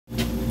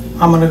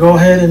I'm gonna go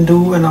ahead and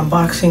do an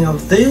unboxing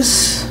of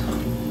this,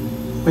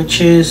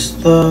 which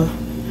is the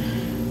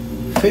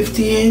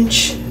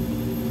 50-inch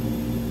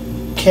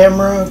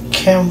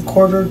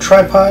camcorder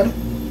tripod,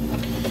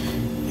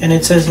 and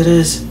it says it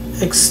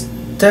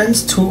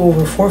extends to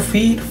over 4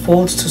 feet,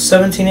 folds to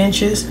 17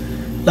 inches,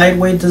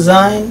 lightweight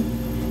design.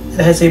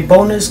 It has a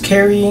bonus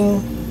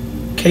carrying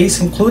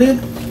case included.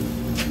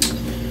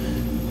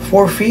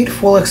 4 feet,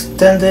 full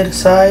extended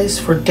size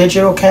for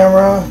digital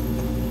camera,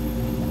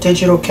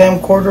 digital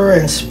camcorder,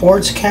 and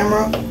sports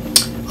camera.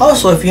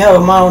 Also, if you have a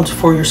mount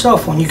for your cell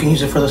phone, you can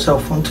use it for the cell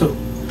phone too.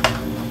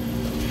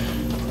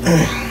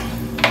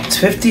 It's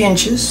 50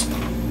 inches.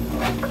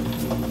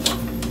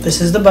 This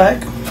is the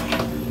back.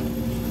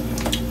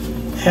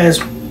 It has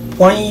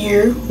 1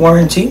 year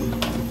warranty.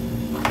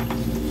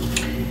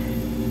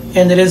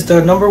 And it is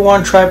the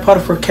 #1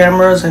 tripod for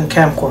cameras and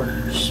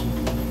camcorders.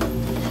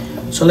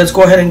 So let's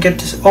go ahead and get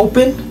this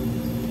open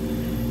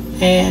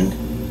and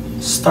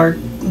start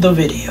the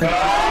video.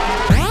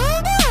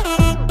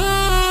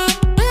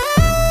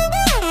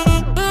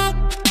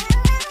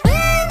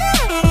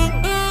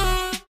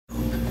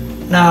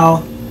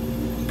 Now,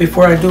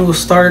 before I do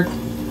start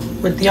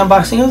with the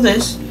unboxing of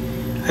this,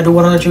 I do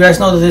want to let you guys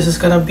know that this is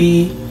gonna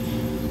be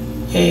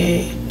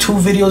 2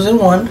 videos in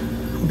one,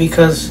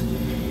 because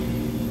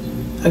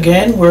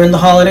again, we're in the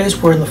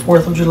holidays, we're in the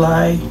 4th of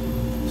July,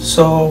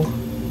 so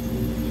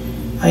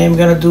I am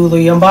gonna do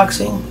the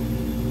unboxing,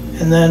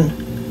 and then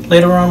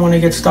later on when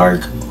it gets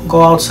dark,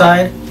 go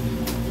outside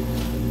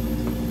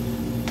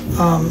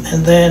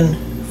and then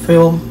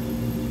film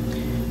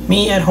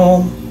me at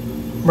home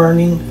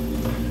burning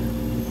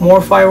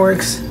more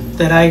fireworks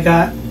that I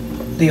got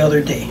the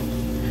other day.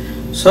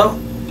 So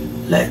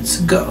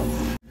let's go.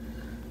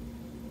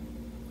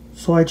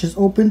 So I just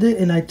opened it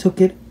and I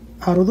took it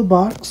out of the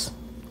box,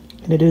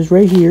 and it is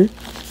right here.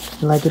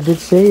 And like I did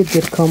say, it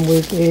did come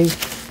with a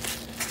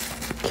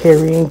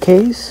carrying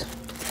case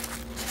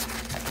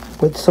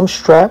with some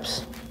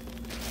straps,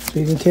 so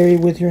you can carry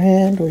it with your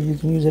hand, or you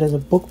can use it as a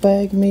book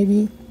bag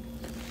maybe.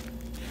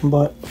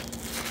 But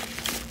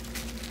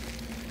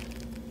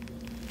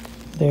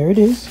there it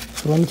is.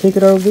 So let me take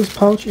it out of this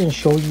pouch and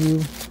show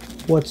you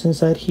what's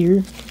inside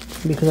here,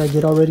 because I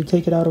did already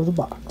take it out of the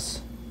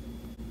box.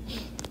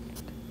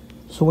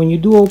 So when you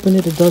do open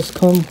it, it does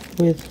come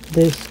with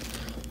this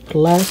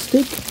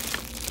plastic,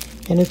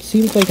 and it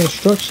seems like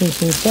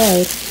instructions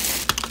inside.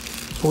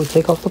 So we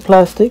take off the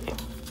plastic,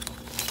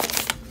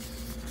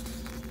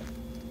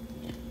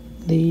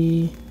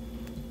 the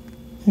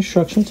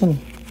instructions on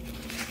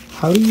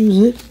how to use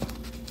it.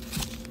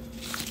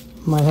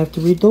 Might have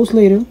to read those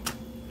later.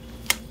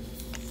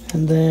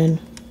 And then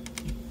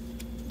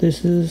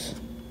this is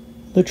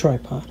the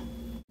tripod.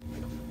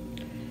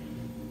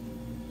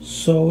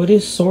 So it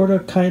is sort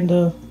of kind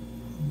of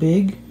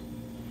big.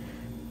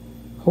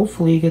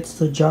 Hopefully it gets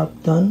the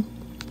job done.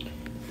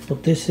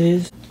 But this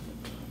is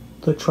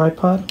the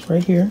tripod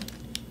right here.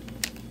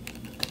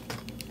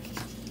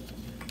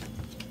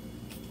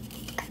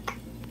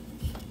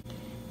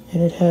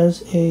 And it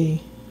has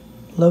a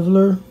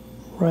leveler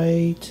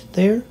right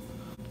there.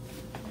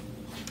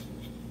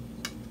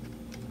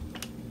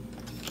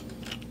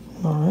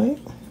 Alright,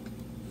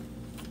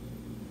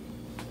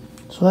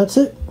 so that's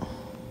it.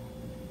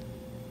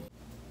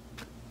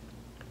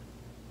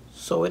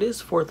 So it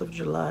is 4th of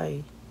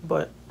July,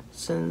 but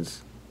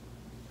since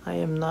I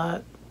am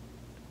not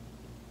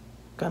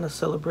gonna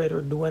celebrate or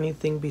do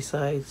anything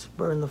besides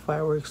burn the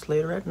fireworks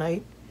later at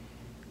night,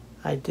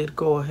 I did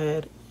go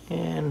ahead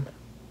and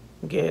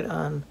get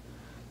on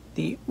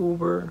the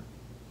Uber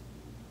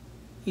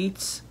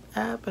Eats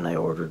app, and I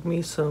ordered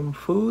me some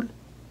food,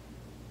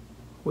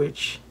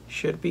 which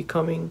should be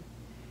coming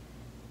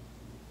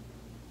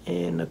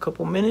in a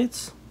couple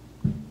minutes,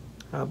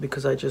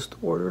 because I just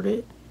ordered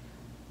it.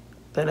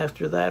 Then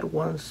after that,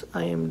 once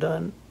I am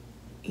done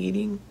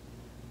eating,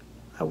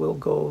 I will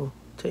go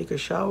take a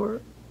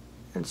shower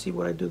and see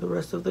what I do the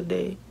rest of the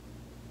day,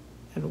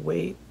 and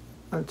wait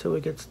until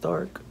it gets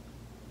dark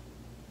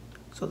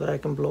so that I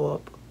can blow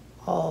up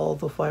all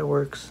the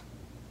fireworks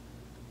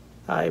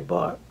I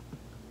bought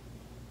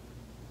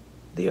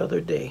the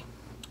other day.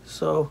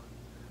 So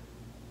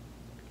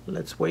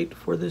let's wait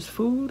for this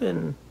food,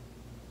 and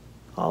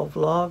I'll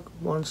vlog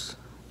once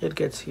it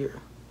gets here.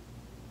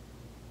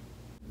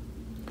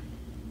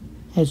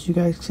 As you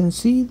guys can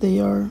see, they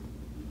are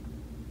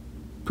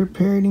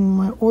preparing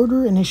my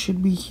order, and it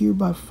should be here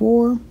by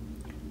 4.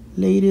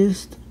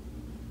 Latest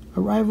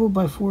arrival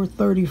by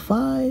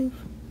 4:35.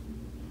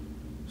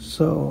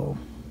 So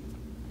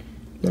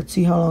let's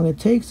see how long it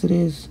takes. It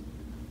is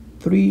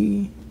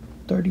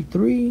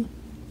 3:33.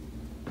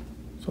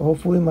 So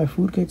hopefully my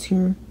food gets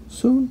here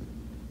soon.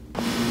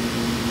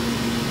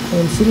 I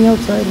am sitting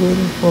outside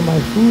waiting for my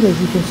food. As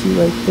you can see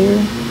right there,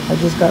 I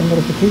just got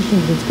notification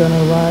that it's gonna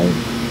arrive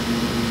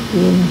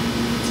in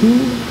 2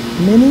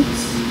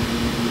 minutes.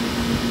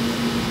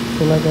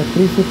 So like at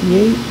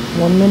 3:58,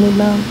 1 minute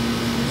now.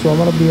 So I'm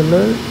gonna be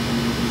alert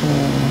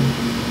and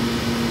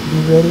be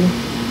ready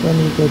when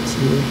it gets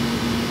here.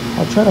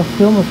 I'll try to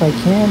film if I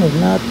can. If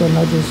not, then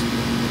I'll just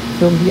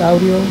film the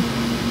audio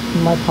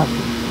in my pocket.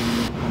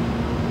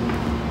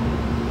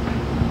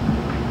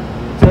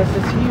 The test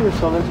is here,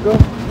 so let's go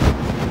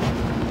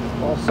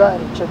outside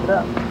and check it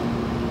out.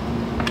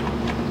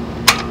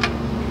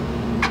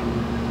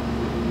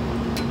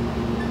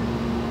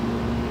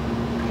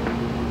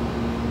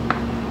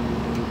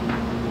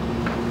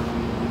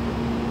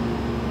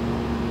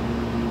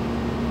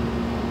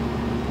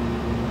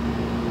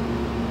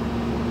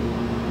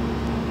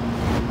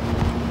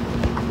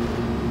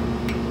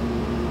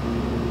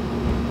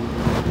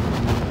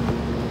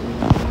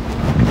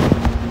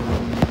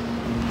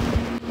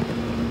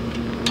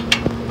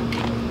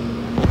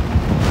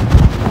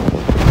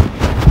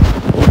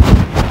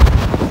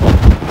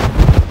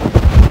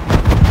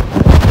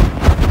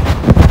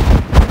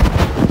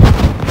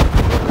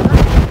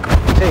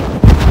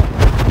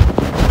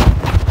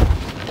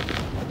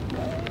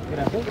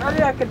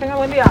 Gracias, que tenga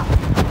buen día.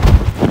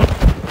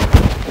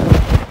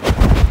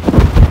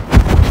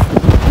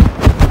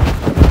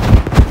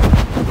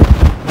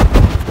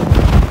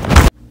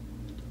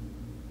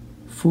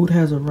 Food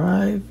has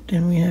arrived,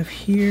 and we have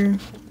here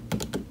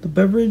the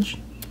beverage,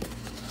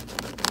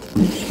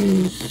 which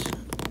is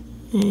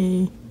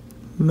a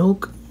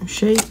milk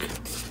shake,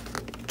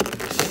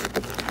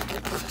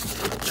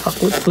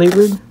 chocolate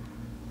flavored.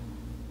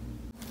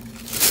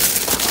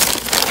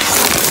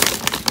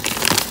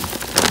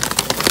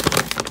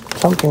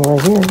 Something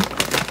right here.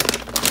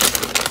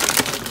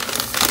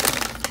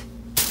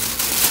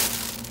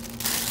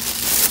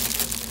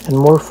 And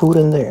more food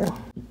in there.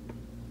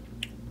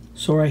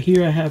 So right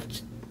here I have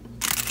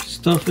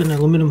stuff in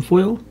aluminum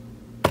foil,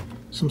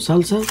 some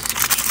salsas.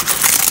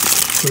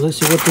 So let's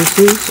see what this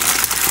is.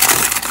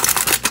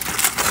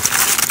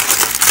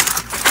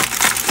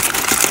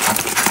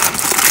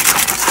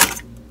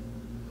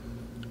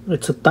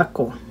 It's a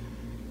taco.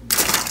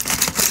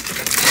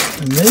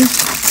 And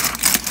this,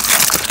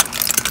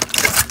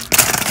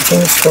 I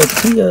think it's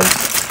tortillas.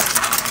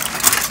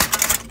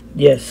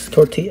 Yes,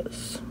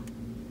 tortillas.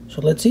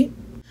 So let's see.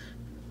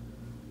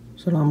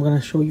 So now I'm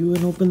gonna show you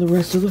and open the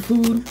rest of the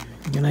food.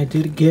 And I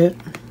did get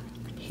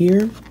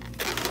here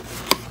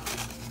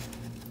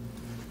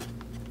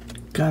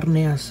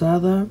carne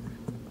asada,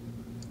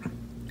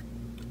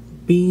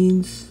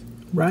 beans,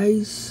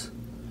 rice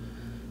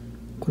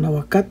con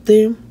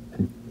aguacate,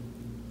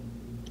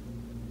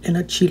 and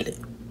a chile.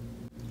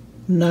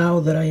 Now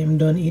that I am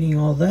done eating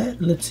all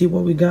that, let's see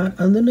what we got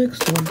on the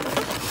next one.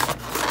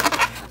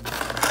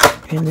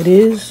 And it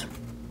is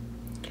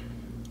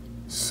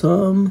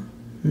some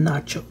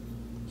nachos.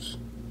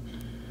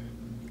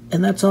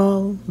 And that's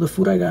all the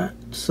food I got.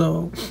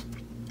 So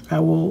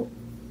I will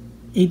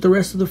eat the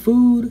rest of the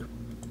food,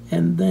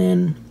 and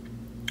then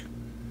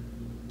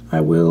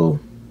I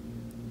will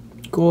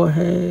go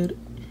ahead,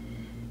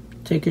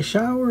 take a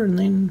shower, and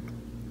then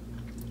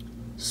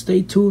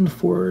stay tuned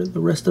for the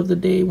rest of the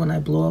day when I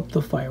blow up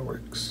the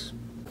fireworks.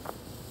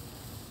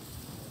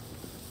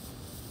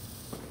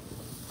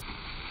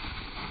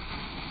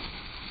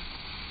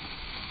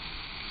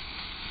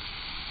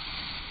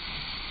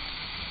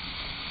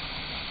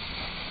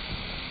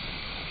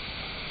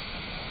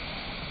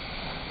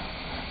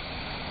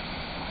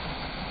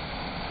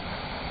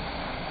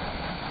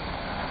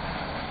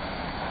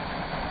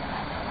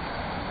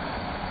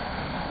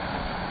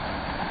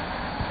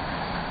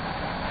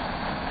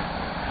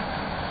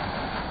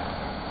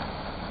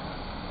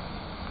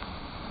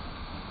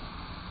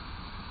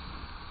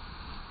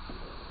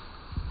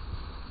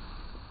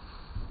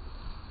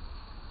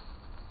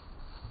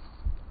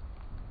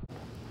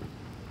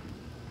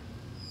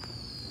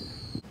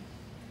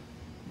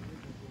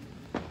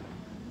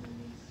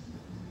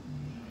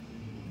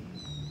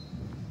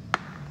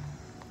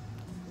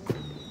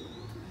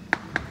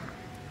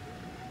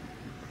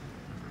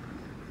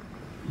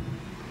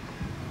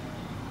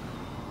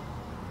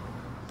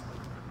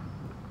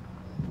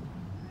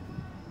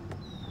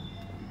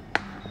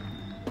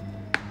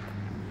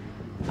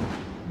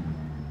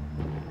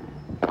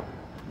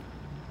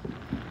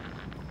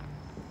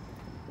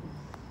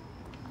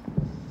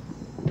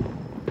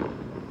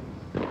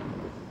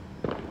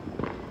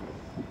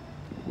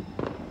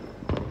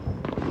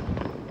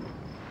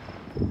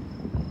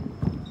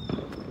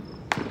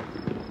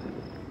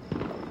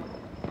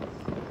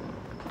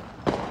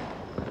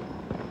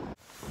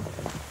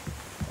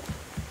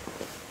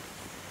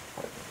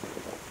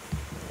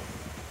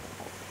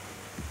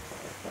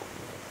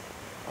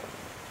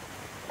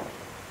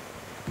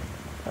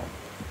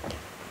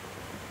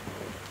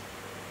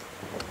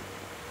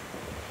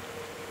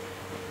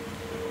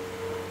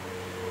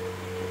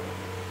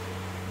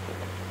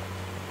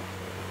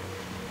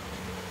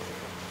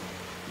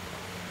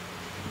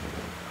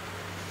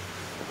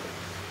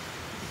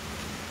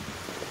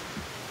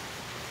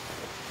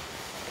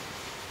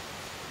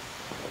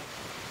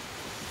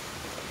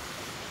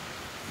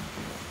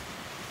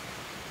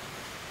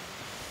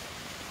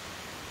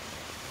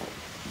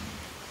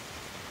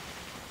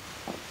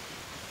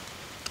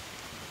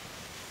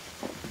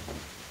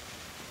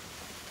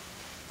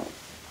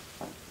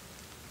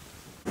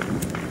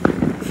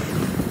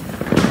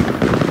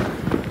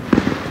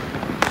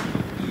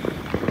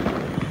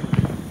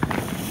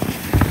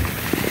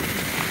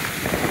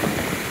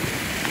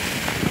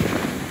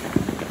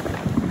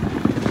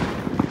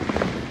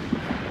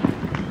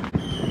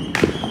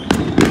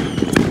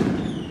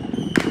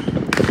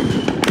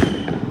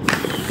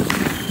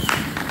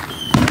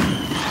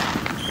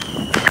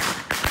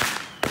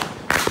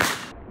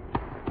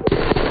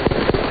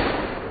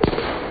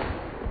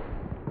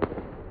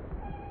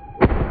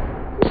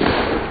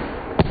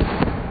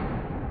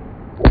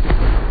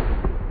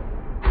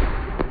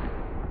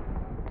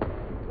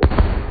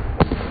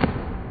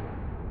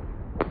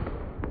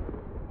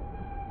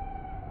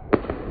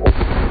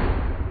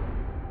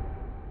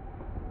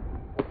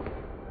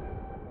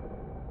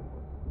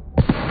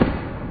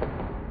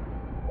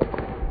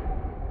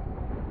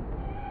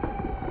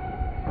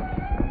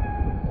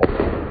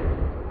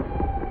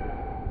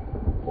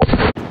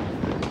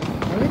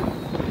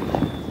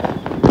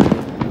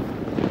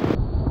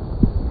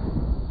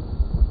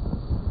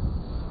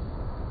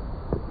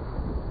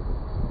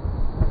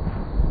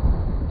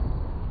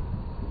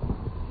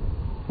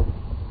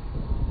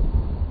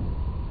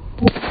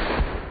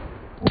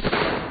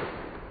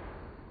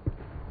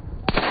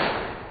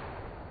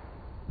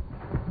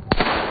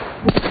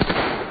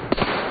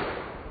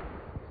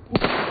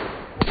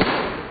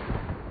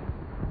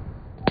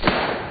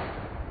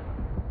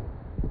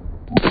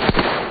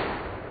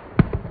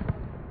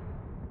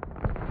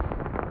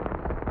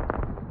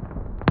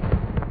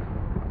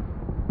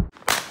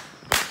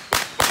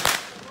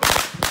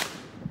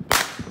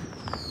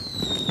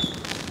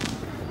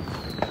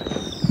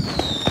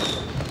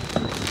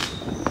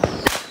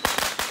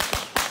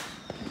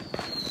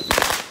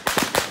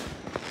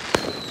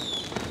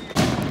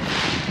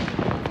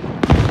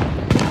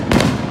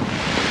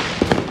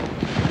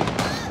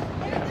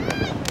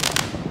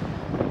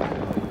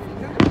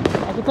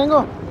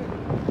 tengo.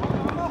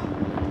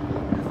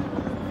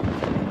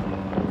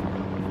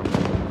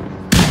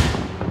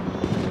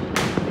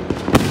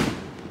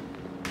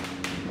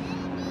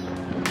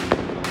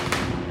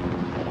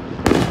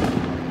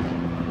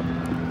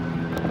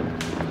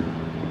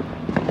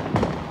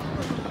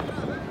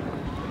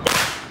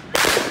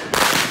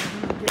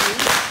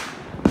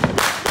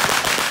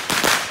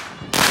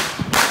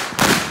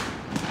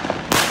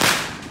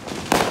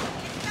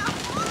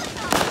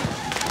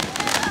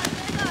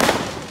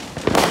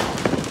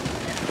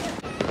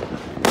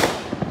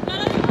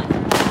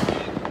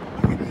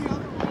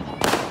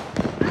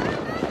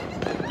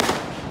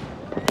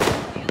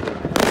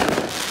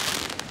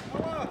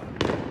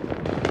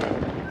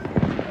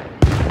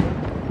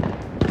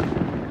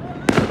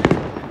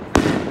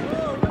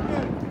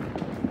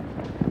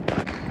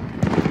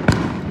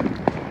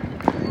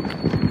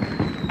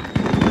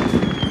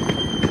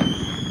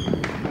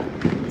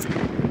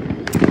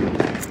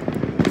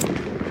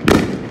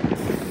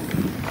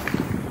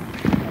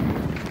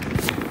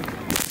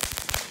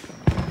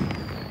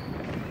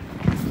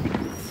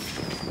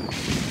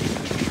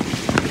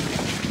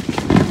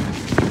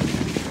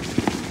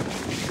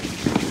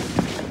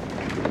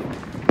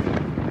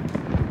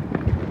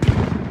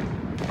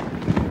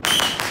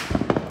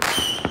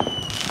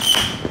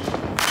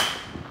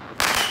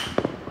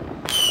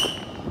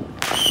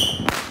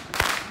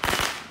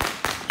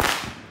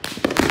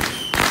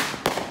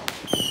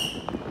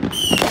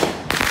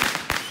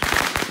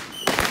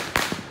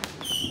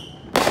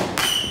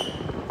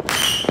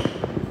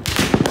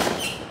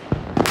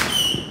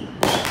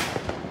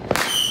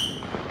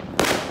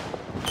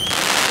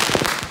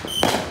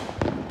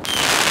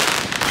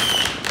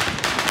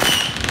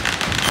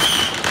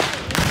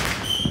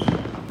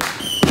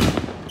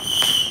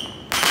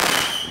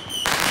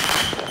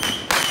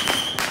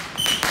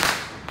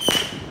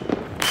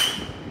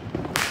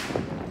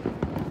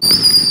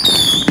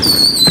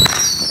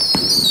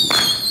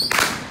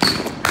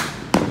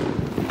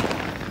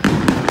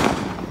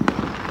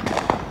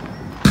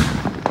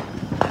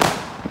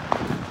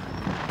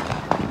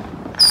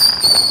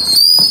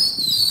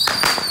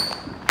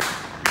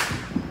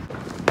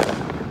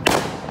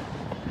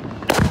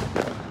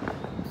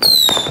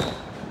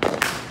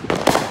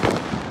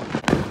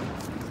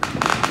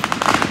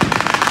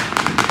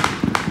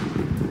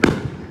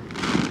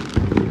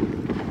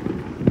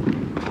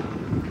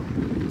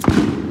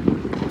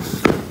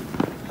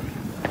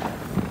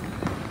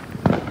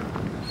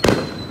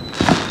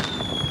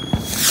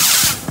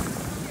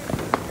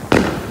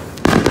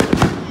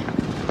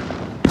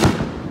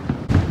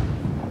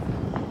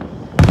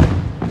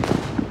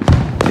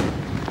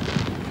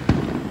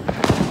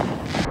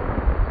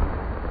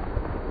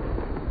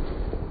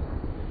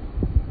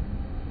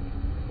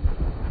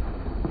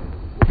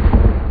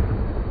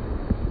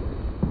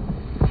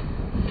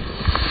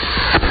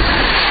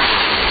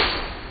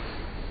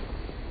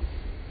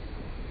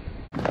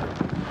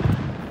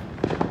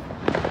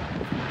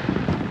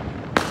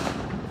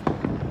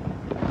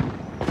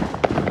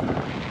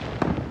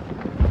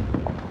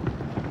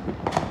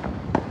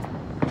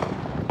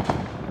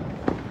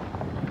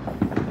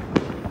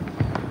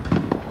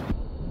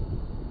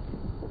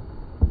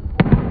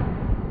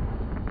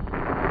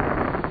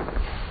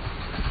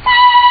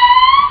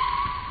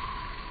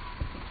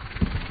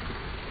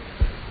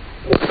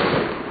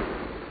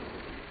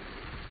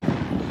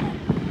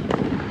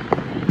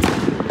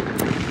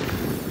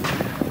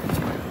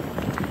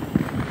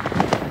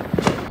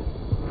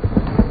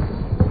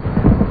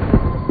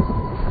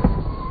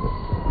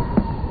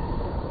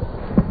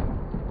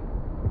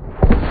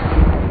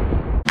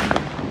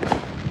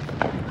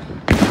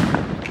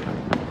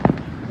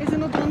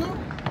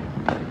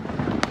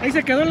 Ahí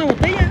se quedó en la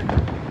botella.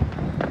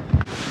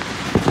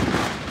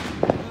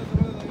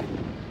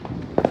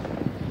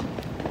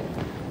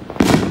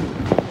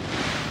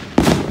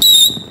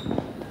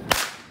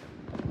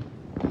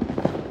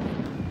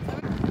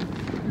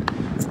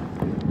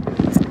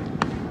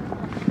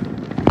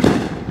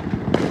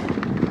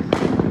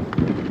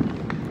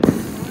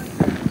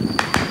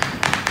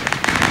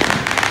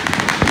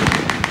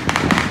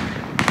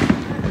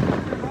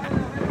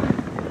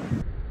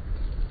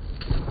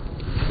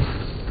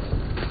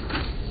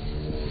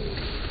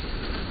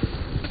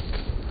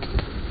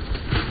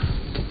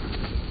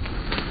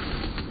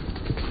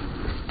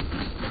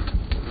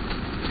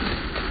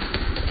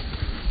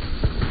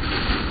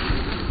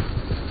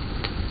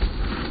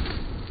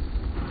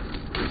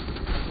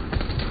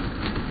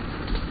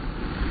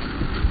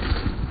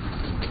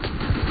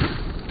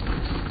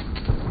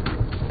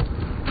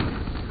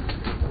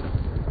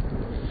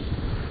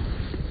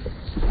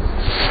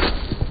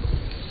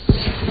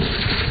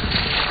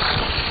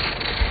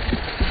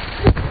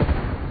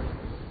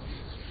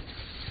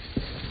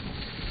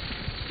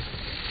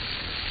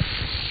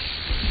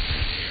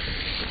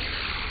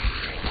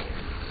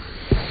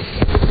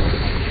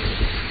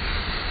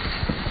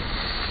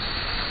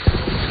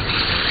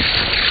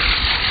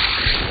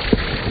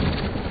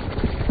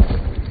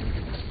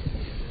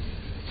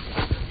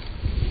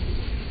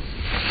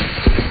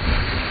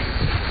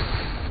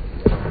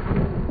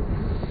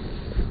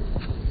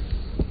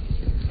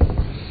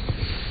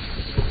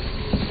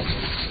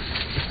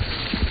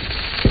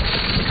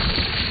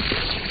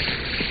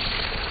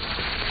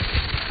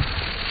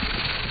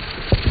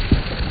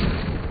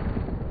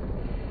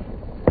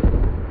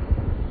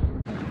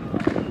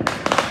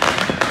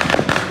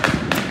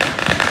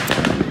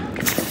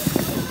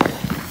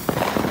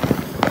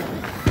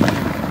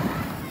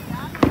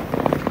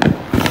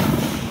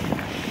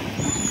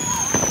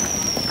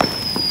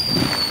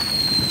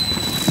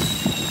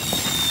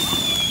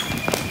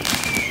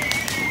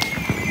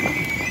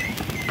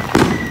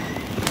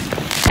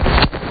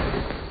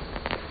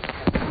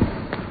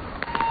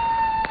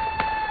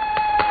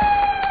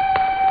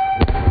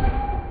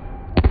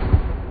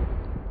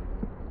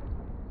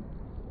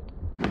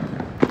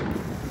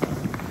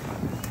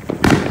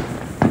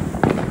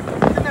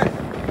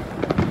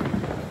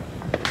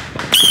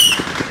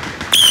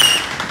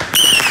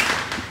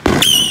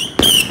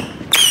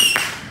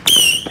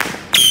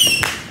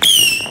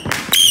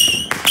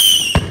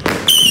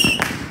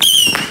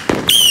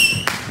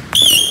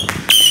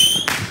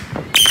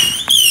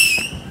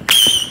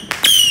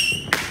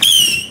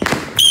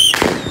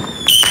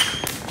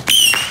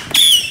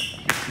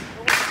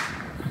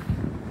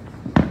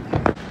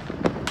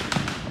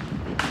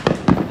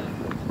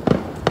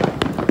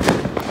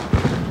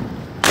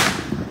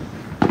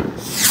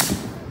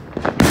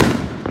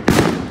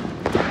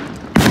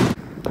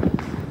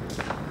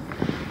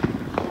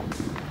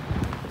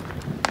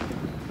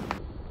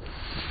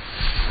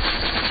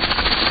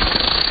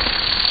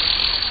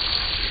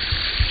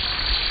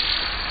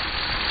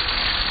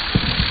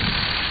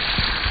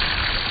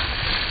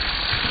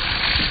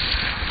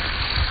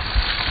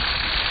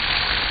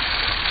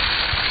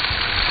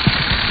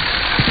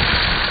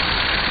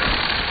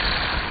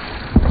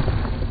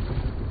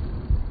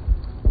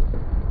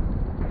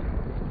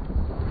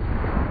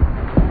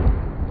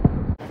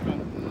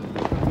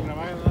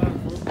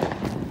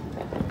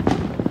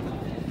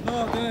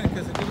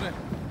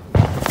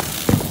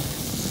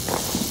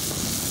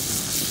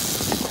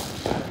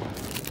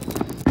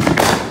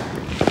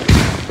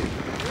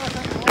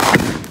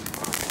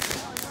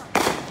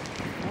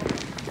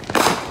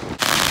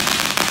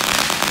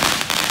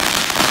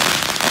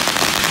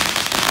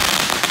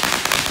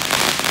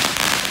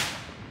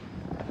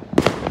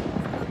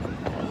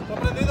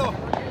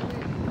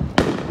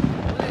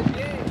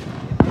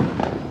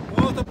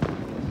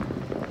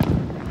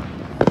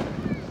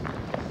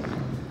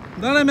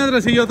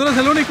 Dresillo, tú eres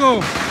el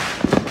único.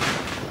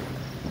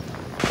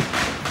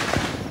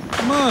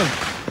 Come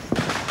on.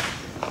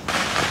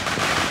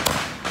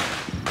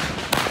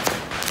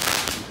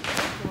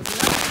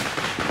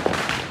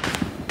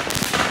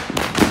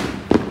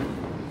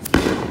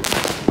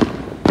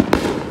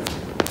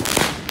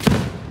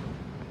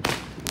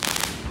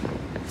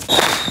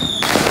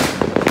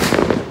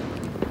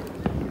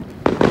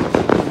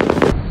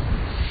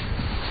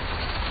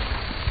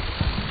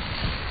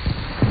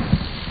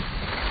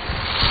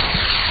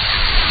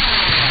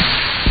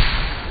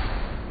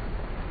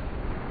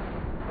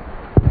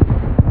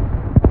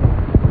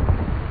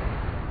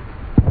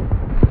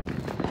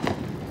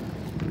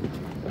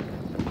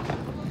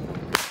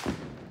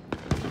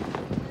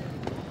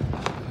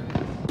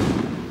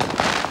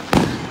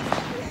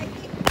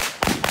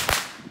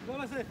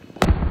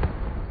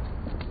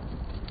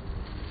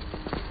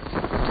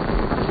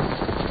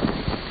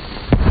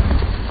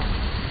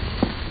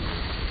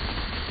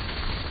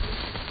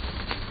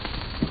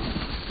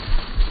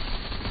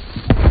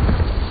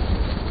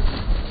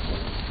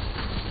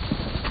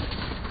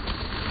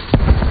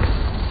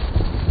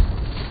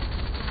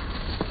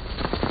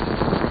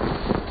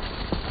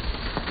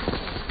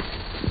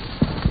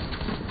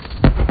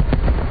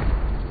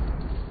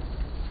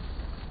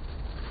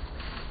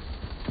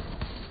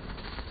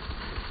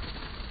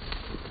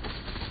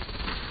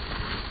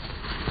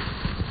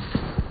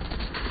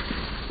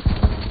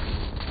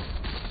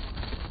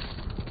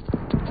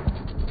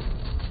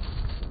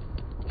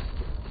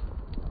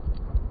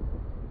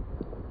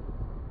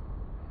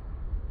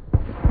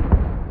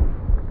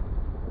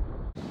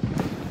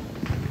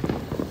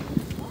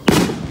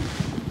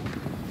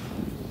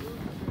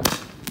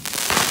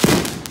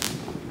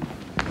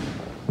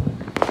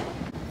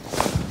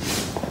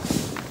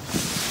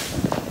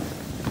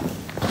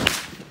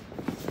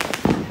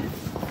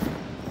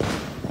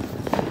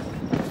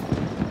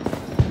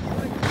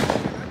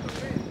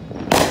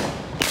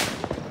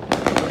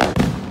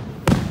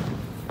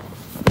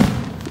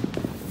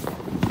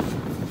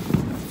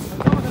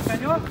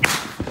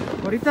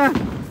 Ahorita.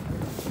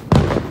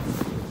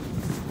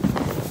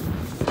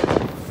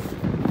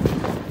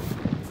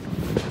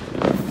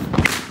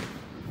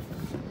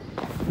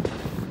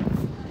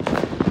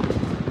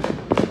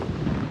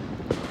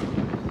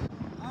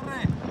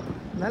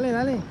 Dale,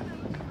 dale.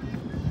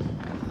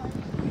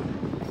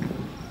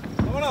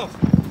 Vámonos.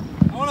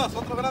 Vámonos,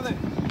 otro grande.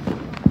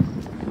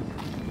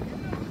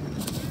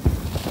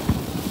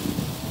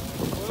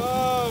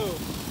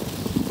 Wow.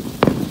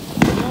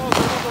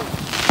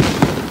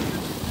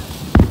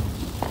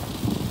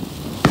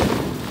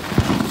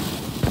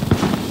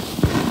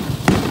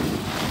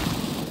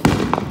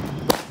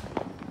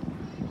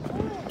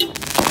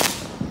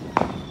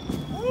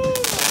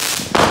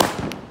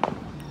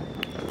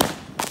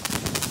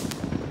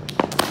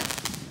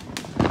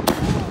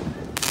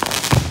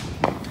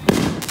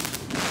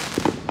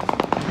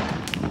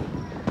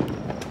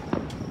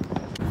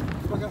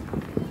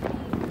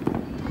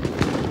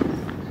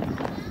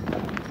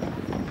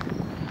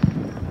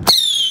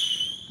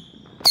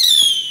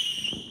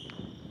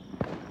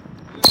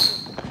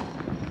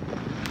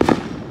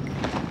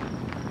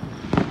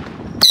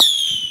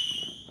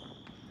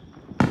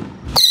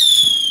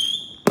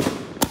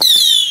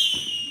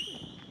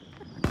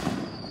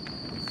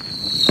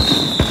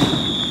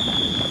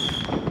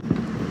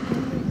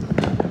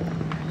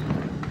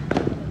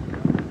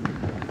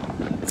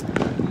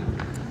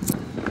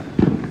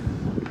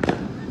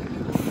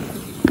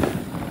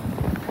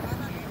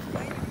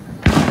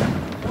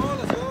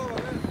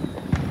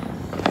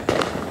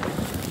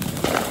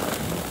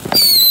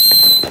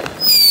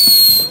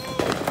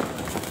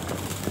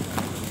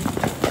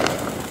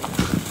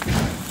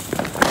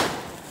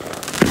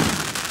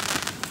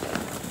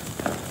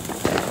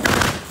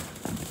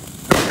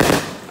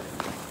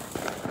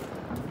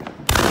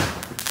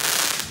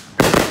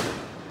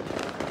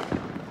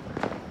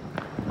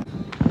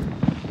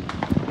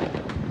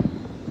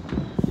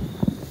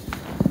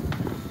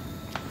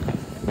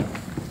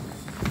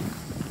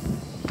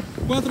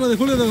 ...4 de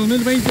julio de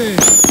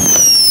 2020.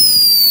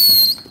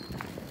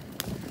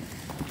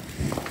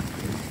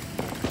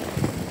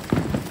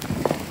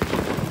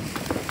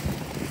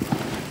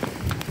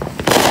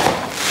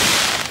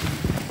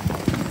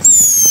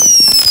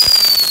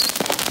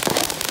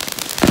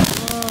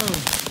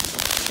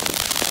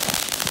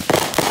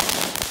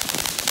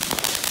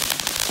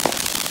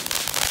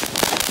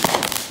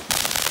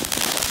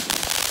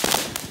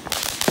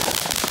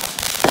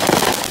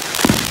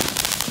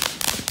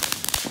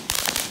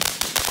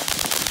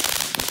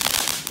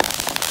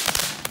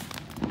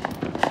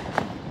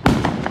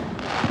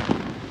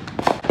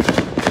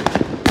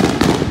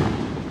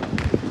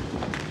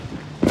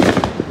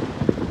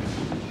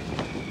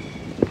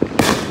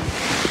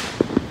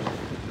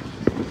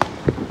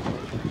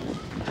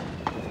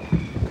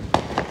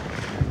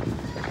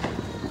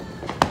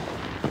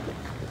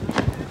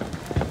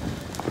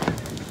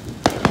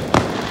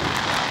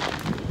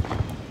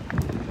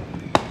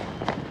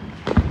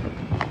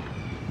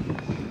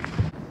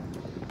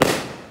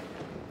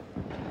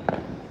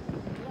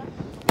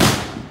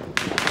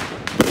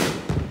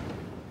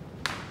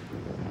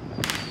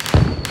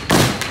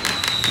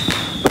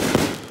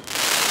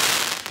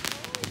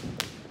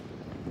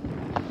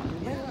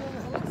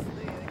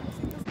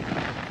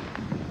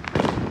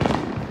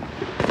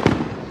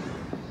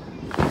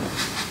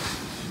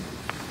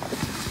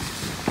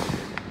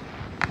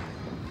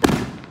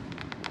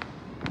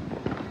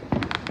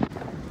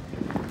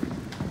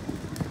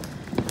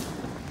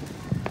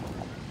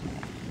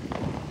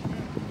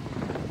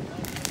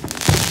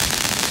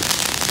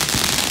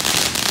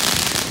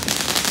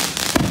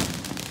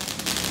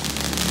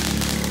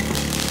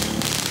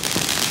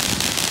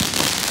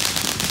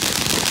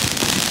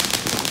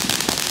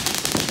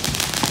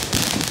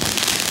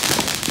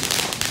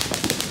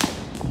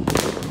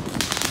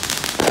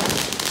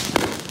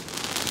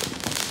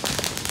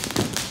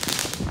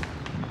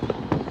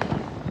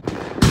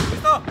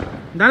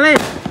 Dale.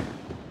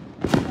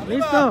 Arriba.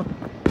 Listo.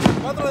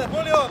 4 de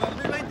julio de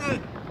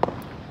 2020.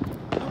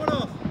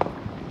 Vámonos.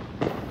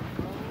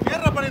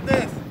 Tierra,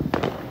 parientes.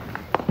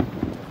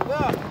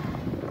 Ya.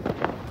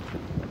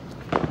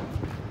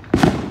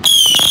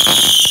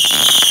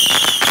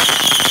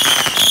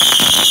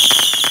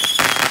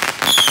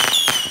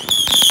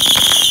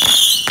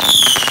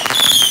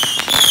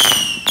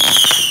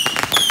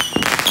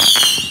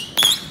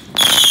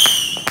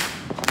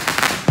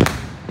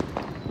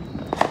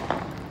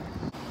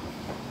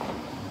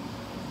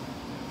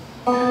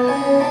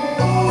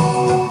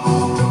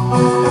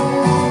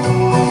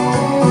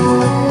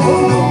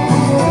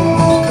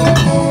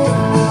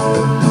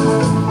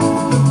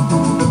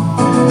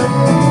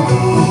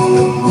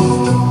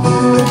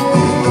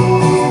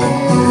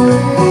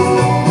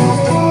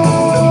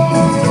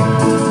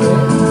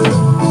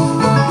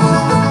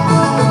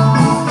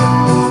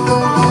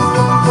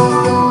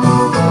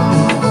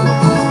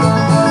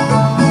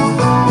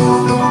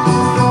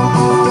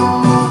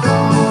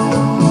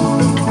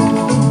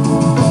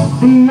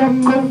 Día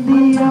con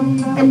día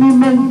en mi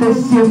mente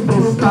siempre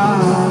está.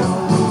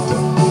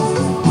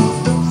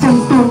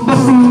 Siento un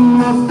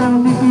vacío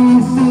tan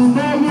difícil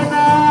de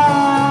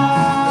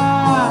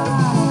llenar.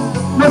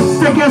 No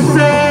sé qué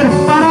hacer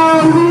para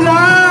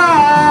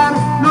olvidar,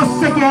 no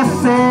sé qué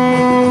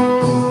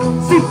hacer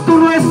si tú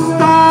no estás.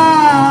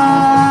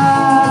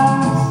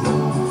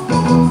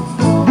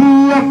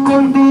 Día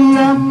con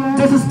día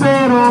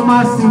desespero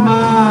más y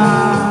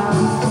más,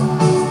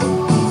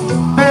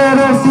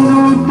 pero es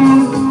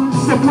inútil,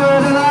 se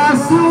puede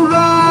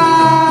ayudar.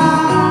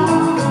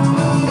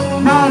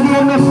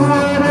 Nadie me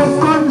puede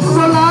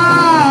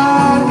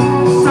consolar,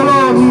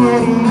 solo mi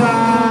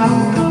herida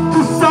tú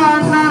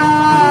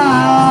sanarás.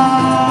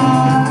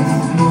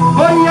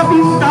 Voy a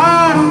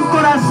pintar un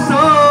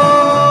corazón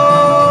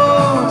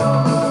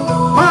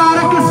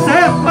para que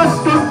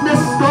sepas dónde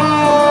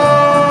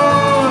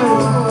estoy.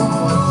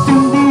 Si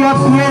un día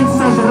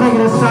piensas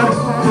regresar,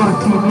 por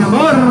ti mi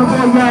amor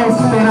voy a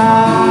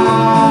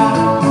esperar.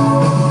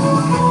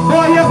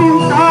 Voy a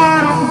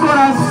pintar un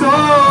corazón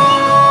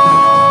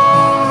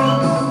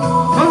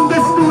donde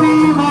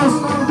estuvimos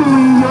tú y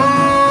yo.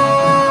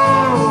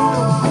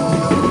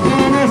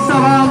 En esa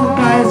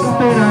banca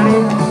esperaré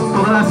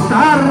todas las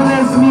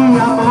tardes, mi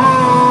amor.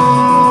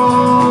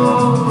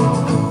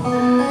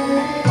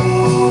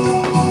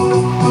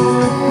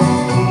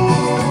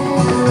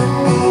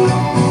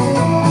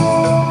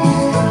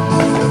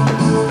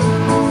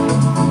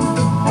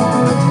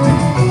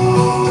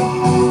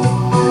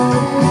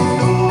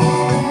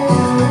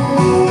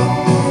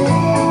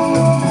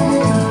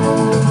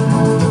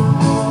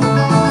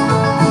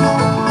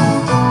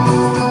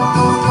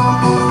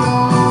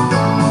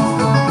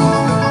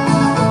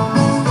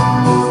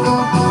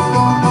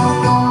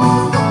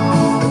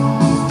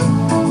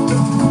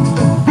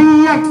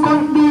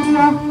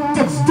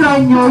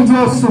 Extraño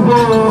yo su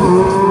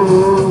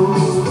voz,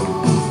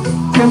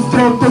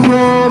 siempre te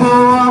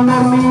llevo,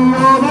 amor mío,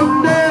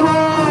 donde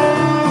voy.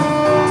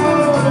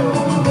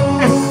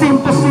 Es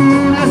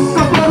imposible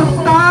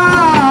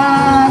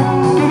soportar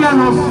que ya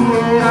no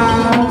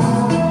quieras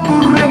tú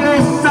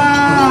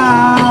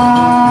regresar.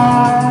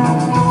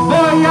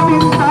 Voy a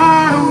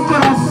pintar un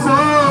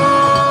corazón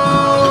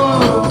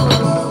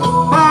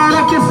para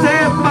que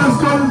sepas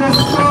dónde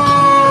estoy.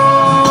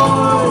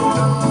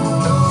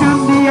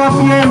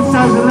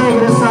 Piensas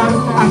regresar,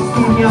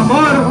 aquí mi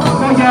amor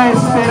voy a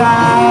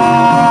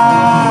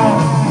esperar.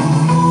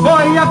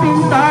 Voy a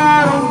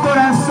pintar un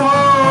corazón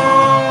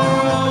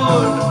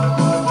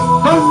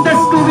donde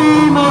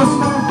estuvimos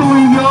tú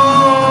y yo.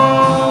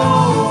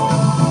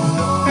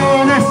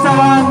 En esa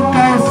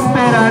banca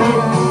esperaré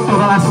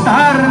todas las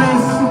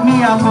tardes,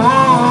 mi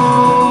amor.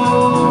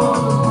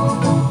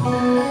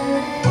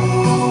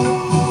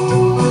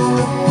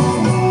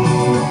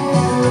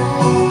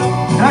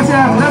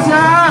 Gracias,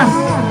 gracias.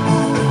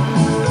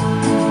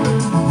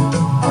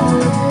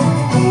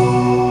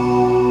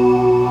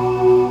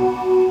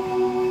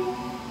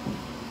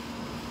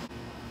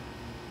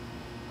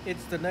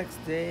 It's the next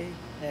day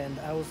and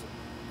I was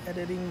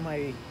editing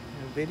my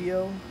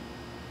video,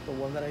 the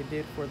one that I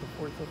did for the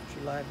 4th of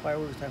July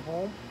fireworks at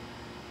home.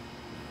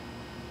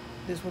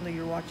 This one that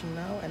you're watching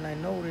now, and I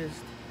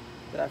noticed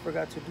that I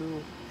forgot to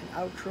do an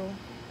outro.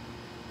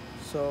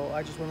 So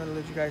I just wanted to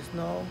let you guys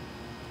know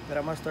that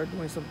I'm gonna start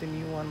doing something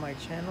new on my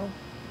channel,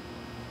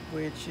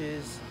 which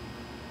is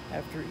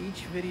after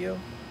each video,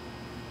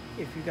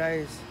 if you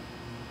guys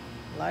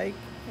like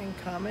and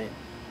comment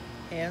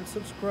and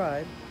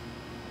subscribe,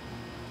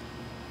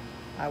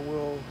 I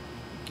will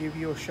give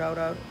you a shout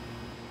out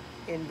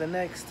in the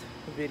next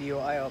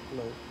video I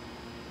upload.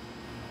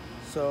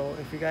 So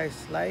if you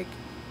guys like,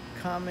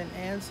 comment,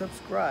 and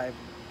subscribe,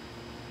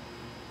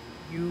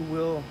 you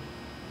will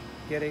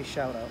get a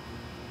shout out.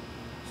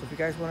 So if you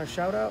guys want a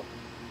shout out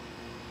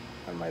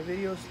on my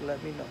videos,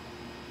 let me know.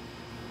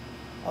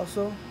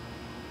 Also,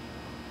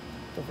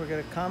 don't forget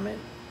to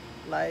comment,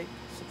 like,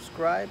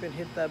 subscribe, and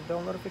hit that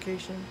bell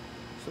notification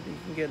so that you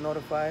can get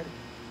notified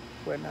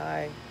when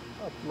I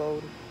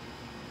upload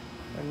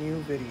a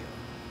new video.